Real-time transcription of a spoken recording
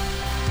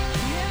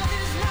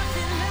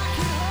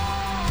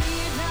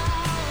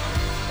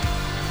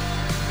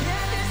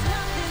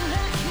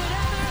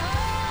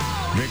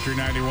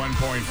Victory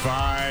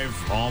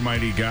 91.5.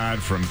 Almighty God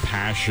from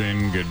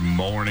Passion. Good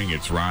morning.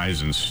 It's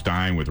Rise and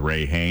Stein with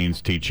Ray Haynes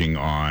teaching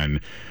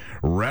on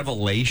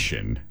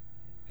Revelation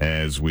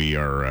as we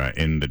are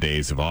in the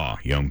days of awe,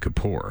 Yom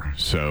Kippur.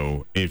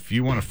 So if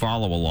you want to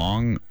follow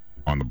along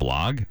on the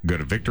blog, go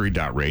to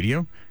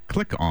victory.radio,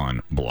 click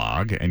on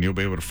blog, and you'll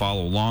be able to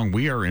follow along.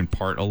 We are in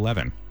part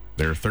 11.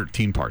 There are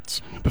 13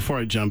 parts. Before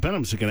I jump in,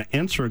 I'm just going to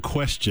answer a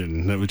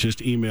question that was just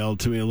emailed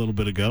to me a little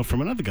bit ago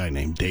from another guy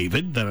named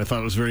David that I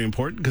thought was very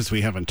important because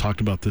we haven't talked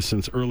about this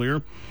since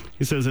earlier.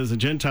 He says, as a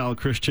Gentile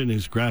Christian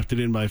who's grafted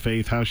in by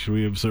faith, how should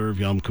we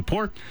observe Yom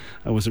Kippur?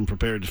 I wasn't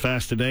prepared to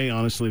fast today.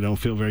 Honestly, don't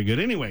feel very good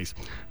anyways.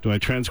 Do I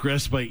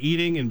transgress by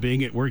eating and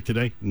being at work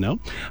today? No.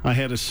 I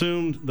had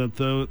assumed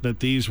that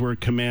these were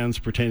commands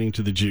pertaining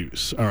to the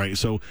Jews. All right,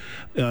 so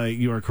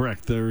you are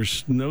correct.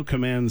 There's no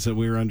commands that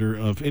we're under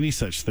of any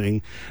such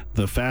thing.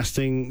 The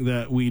fasting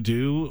that we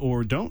do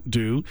or don't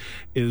do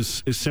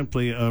is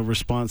simply a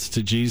response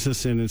to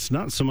Jesus, and it's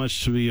not so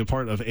much to be a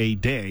part of a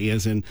day,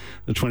 as in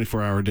the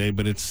 24-hour day,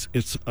 but it's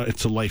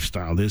a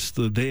lifestyle.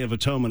 The Day of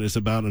Atonement is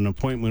about an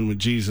appointment with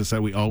Jesus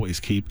that we always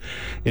keep.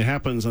 It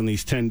happens on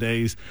these 10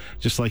 days,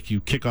 just like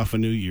you kick off a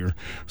new year.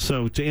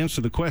 So to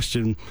answer the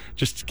question,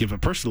 just to give a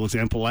personal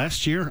example,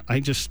 last year I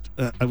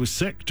was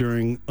sick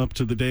up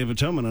to the Day of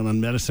Atonement and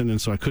on medicine, and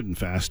so I couldn't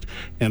fast.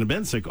 And I've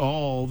been sick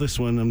all this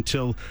one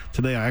until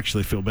today. I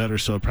actually feel better,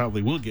 so I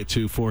probably will get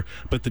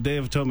but the Day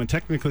of Atonement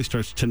technically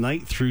starts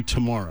tonight through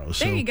tomorrow.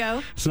 So there you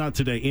go. It's not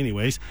today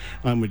anyways.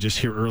 I'm just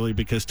here early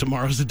because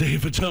tomorrow's the Day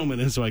of Atonement,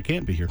 and so I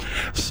can't be here.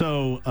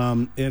 So,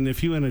 and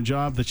if you're in a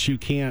job that you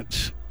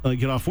can't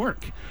get off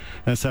work,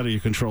 that's out of your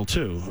control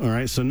too. All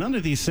right, so none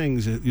of these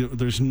things,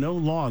 there's no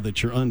law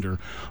that you're under.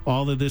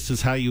 All of this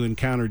is how you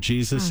encounter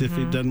Jesus. If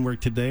it doesn't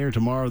work today or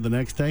tomorrow or the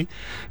next day,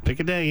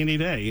 pick a day, any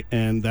day,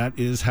 and that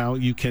is how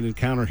you can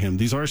encounter him.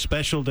 These are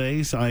special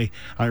days. I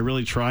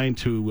really try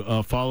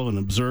to follow and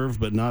observe,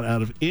 but not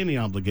out of any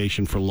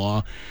obligation for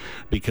law,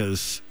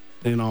 because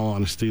in all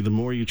honesty, the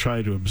more you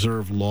try to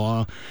observe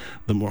law,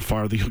 the more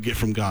farther you'll get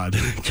from God.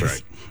 That's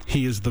right.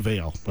 He is the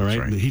veil, all right?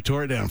 Right? He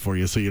tore it down for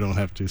you, so you don't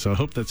have to. So I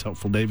hope that's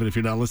helpful, David. If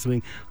you're not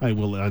listening, I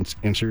will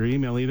answer your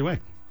email either way.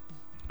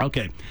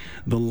 Okay,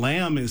 the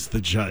Lamb is the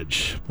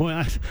judge.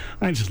 Boy,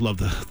 I just love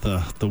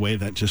the way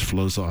that just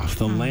flows off.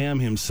 The Lamb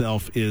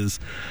himself is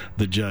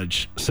the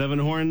judge. 7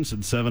 horns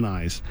and 7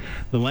 eyes.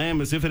 The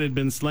Lamb, as if it had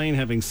been slain,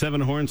 having 7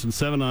 horns and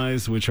 7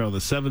 eyes, which are the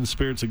 7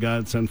 spirits of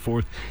God sent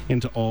forth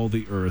into all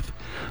the earth.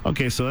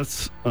 Okay, so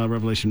that's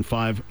Revelation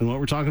 5. And what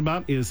we're talking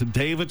about is the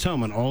Day of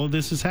Atonement. All of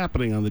this is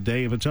happening on the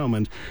Day of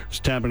Atonement. It's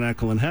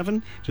tabernacle in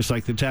heaven, just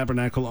like the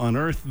tabernacle on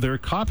earth. They're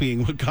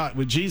copying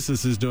what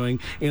Jesus is doing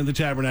in the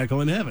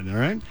tabernacle in heaven, all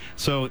right?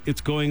 So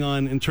it's going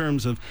on in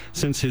terms of,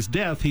 since his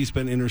death, he's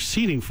been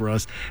interceding for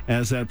us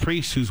as that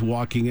priest who's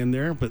walking in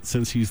there. But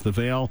since he's the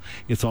veil,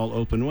 it's all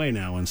open way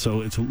now. And so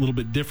it's a little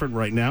bit different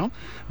right now,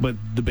 but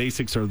the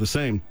basics are the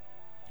same.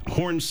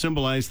 Horns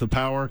symbolize the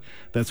power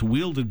that's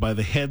wielded by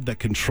the head that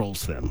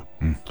controls them.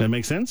 That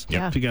make sense?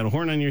 Yeah. If you got a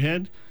horn on your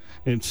head,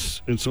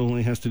 it's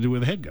only has to do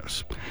where the head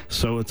goes.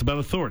 So it's about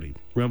authority.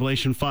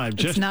 Revelation 5.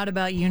 It's not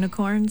about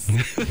unicorns.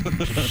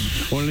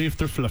 Only if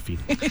they're fluffy.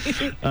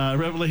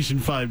 Revelation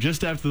 5.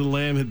 Just after the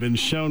Lamb had been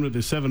shown with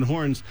his 7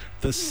 horns,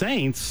 the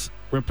saints,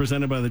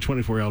 represented by the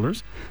 24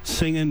 elders,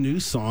 sing a new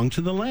song to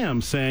the Lamb,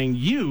 saying,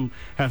 "You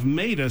have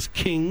made us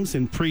kings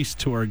and priests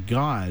to our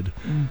God."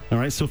 All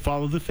right, so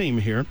follow the theme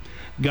here.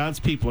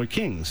 God's people are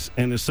kings,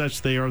 and as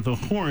such, they are the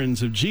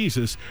horns of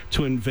Jesus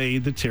to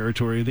invade the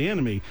territory of the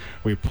enemy.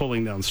 We're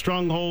pulling down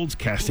strongholds,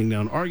 casting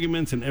down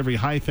arguments, and every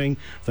high thing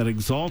that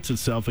exalts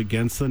itself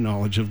against the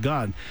knowledge of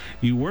God.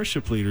 You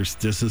worship leaders,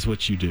 this is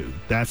what you do.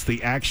 That's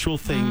the actual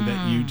thing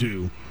that you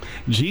do.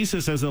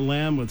 Jesus, as a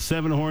lamb with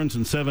 7 horns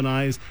and 7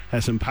 eyes,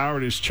 has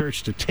empowered his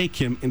church to take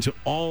him into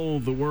all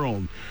the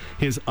world.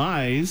 His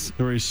eyes,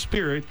 or his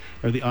spirit,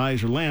 or the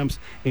eyes or lamps,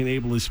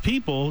 enable his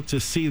people to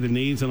see the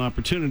needs and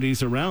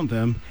opportunities around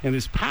them, and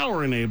his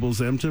power enables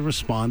them to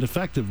respond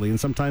effectively. And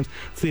sometimes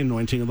it's the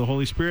anointing of the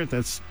Holy Spirit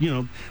that's,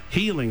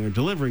 healing or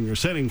delivering or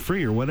setting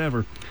free or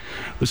whatever.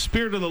 The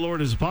Spirit of the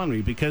Lord is upon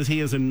me because he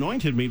has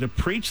anointed me to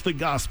preach the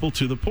gospel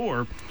to the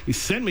poor. He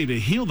sent me to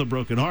heal the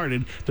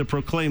brokenhearted, to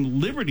proclaim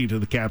liberty to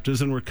the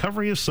captives and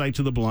recovery of sight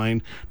to the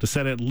blind, to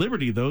set at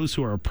liberty those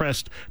who are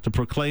oppressed, to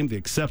proclaim the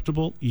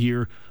acceptable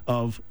year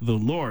of the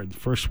Lord.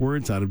 First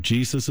words out of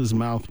Jesus'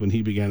 mouth when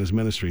he began his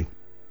ministry.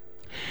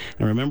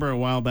 And remember a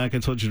while back I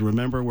told you to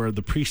remember where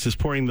the priest is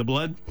pouring the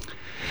blood?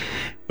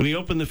 When he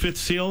opened the 5th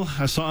seal,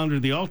 I saw under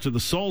the altar the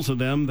souls of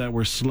them that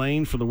were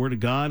slain for the word of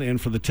God and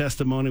for the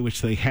testimony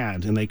which they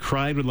had. And they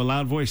cried with a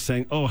loud voice,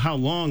 saying, "Oh, how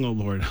long, O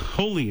Lord,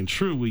 holy and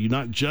true, will you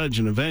not judge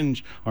and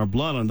avenge our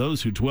blood on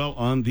those who dwell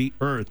on the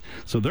earth?"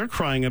 So they're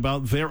crying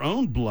about their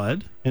own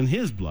blood and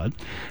his blood.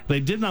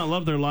 They did not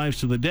love their lives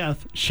to the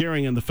death,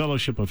 sharing in the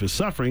fellowship of his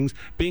sufferings,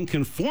 being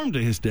conformed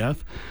to his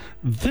death.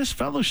 This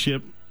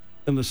fellowship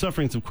and the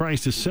sufferings of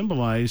Christ is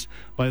symbolized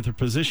by their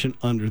position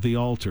under the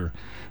altar.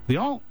 The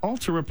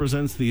altar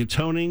represents the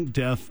atoning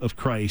death of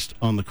Christ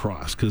on the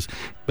cross, because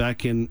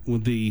back in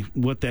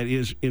what that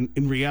is in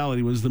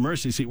reality was the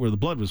mercy seat where the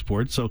blood was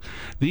poured. So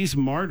these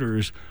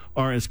martyrs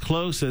are as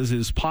close as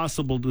is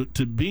possible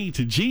to be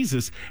to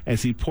Jesus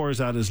as he pours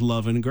out his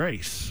love and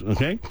grace.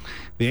 Okay?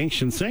 The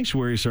ancient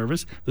sanctuary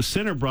service, the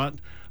sinner brought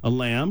a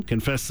lamb,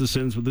 confessed the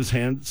sins with his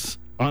hands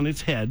on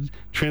its head,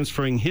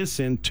 transferring his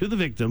sin to the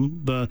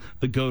victim,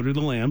 the goat or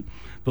the lamb.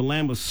 The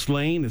lamb was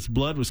slain. Its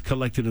blood was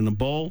collected in a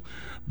bowl.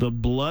 The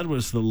blood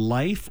was the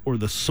life or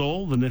the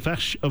soul, the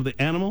nefesh of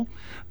the animal.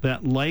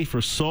 That life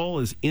or soul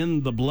is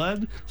in the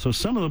blood. So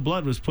some of the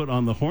blood was put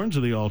on the horns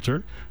of the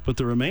altar, but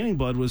the remaining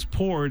blood was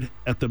poured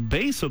at the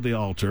base of the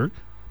altar.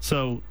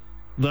 So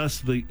thus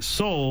the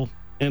soul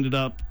ended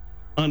up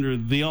under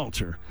the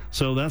altar.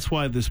 So that's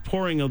why this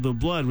pouring of the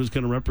blood was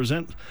going to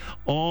represent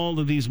all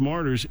of these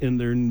martyrs in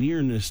their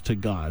nearness to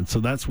God. So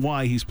that's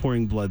why he's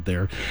pouring blood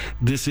there.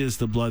 This is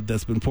the blood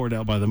that's been poured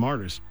out by the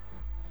martyrs.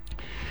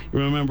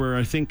 Remember,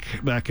 I think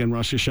back in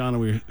Rosh Hashanah,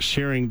 we were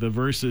sharing the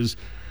verses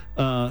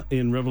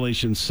in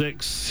Revelation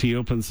 6. He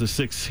opens the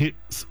sixth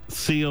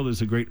seal.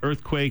 There's a great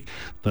earthquake.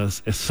 The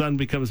sun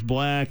becomes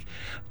black.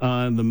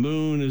 And the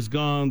moon is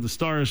gone. The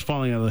stars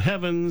falling out of the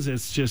heavens.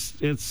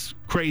 It's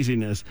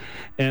craziness.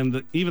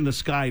 And even the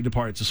sky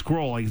departs. A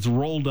scroll, like it's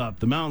rolled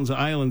up. The mountains, the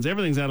islands,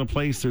 everything's out of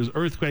place. There's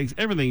earthquakes.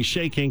 Everything's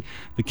shaking.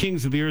 The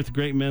kings of the earth, the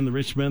great men, the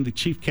rich men, the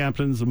chief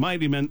captains, the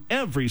mighty men,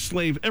 every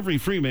slave, every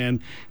free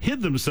man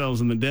hid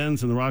themselves in the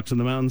dens and the rocks and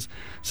the mountains,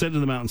 said to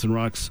the mountains and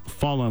rocks,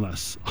 fall on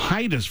us.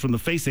 Hide us from the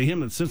face of him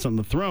that sits on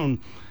the throne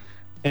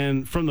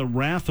and from the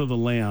wrath of the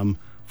Lamb.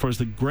 For as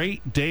the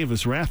great day of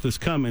his wrath has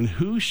come, and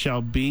who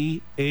shall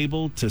be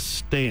able to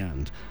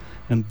stand?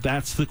 And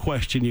that's the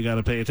question you got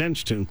to pay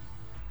attention to.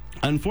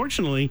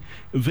 Unfortunately,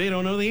 they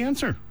don't know the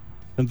answer,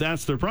 and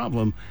that's their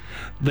problem.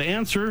 The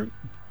answer,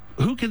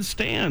 who can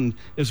stand,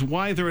 is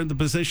why they're in the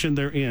position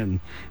they're in.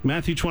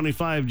 Matthew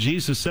 25,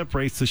 Jesus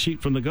separates the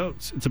sheep from the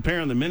goats. It's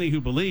apparent that many who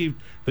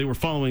believed they were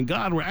following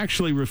God were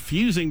actually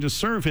refusing to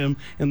serve him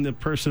in the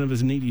person of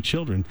his needy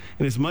children.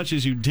 And as much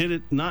as you did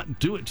it, not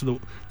do it to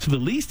the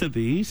least of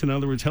these, in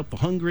other words, help the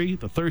hungry,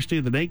 the thirsty,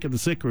 the naked, the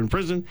sick, or in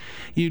prison,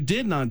 you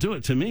did not do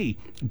it to me.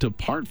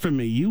 Depart from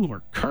me, you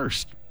are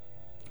cursed.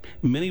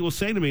 Many will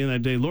say to me in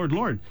that day, Lord,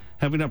 Lord,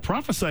 have we not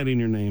prophesied in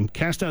your name,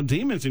 cast out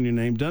demons in your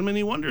name, done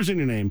many wonders in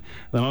your name?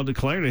 Then I'll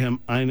declare to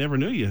him, I never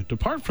knew you.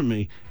 Depart from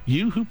me,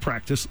 you who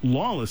practice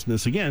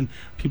lawlessness. Again,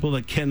 people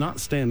that cannot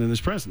stand in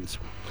his presence.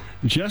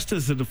 Just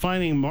as the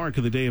defining mark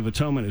of the Day of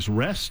Atonement is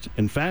rest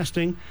and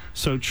fasting,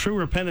 so true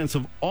repentance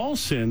of all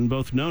sin,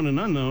 both known and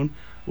unknown,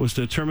 was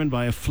determined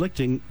by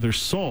afflicting their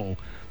soul.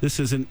 This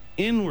is an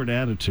inward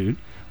attitude.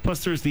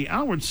 Plus, there's the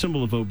outward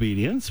symbol of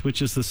obedience,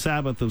 which is the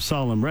Sabbath of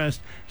solemn rest.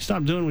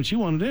 Stop doing what you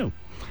want to do.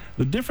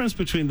 The difference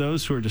between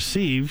those who are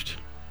deceived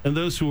and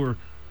those who are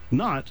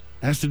not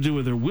has to do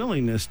with their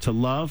willingness to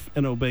love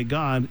and obey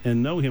God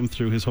and know him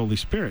through his Holy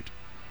Spirit.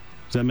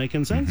 Is that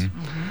making sense? Mm-hmm.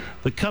 Mm-hmm.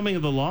 The coming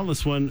of the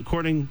lawless one,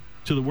 according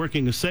to the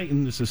working of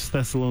Satan, this is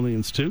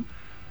Thessalonians 2,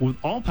 with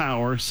all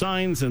power,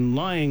 signs, and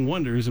lying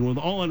wonders, and with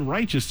all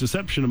unrighteous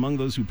deception among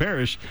those who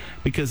perish,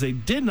 because they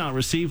did not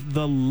receive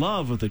the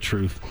love of the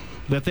truth,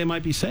 that they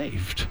might be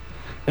saved.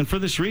 And for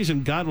this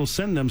reason, God will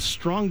send them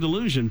strong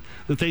delusion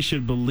that they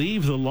should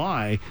believe the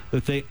lie,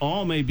 that they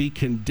all may be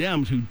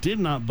condemned who did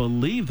not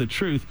believe the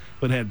truth,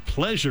 but had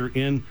pleasure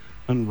in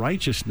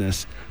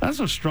unrighteousness. That's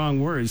some strong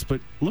words,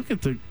 but look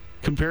at the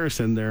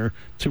comparison there,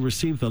 to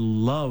receive the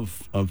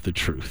love of the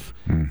truth,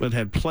 but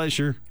had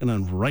pleasure in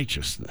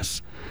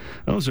unrighteousness.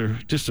 Those are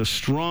just a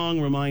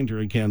strong reminder,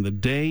 again, the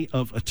Day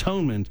of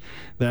Atonement.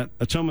 That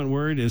atonement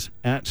word is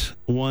at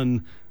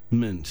one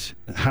mint.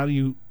 How do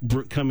you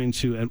come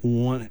into at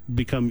one,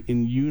 become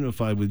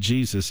unified with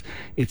Jesus?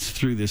 It's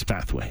through this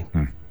pathway.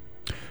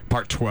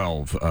 Part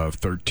 12 of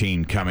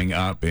 13 coming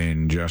up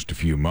in just a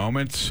few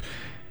moments.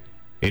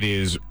 It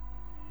is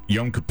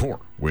Yom Kippur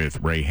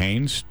with Ray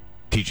Haynes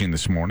teaching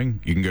this morning.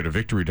 You can go to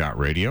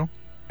victory.radio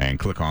and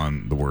click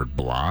on the word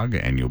blog,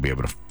 and you'll be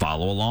able to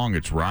follow along.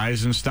 It's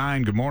Rise and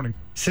Stein. Good morning.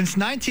 Since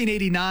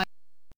 1989.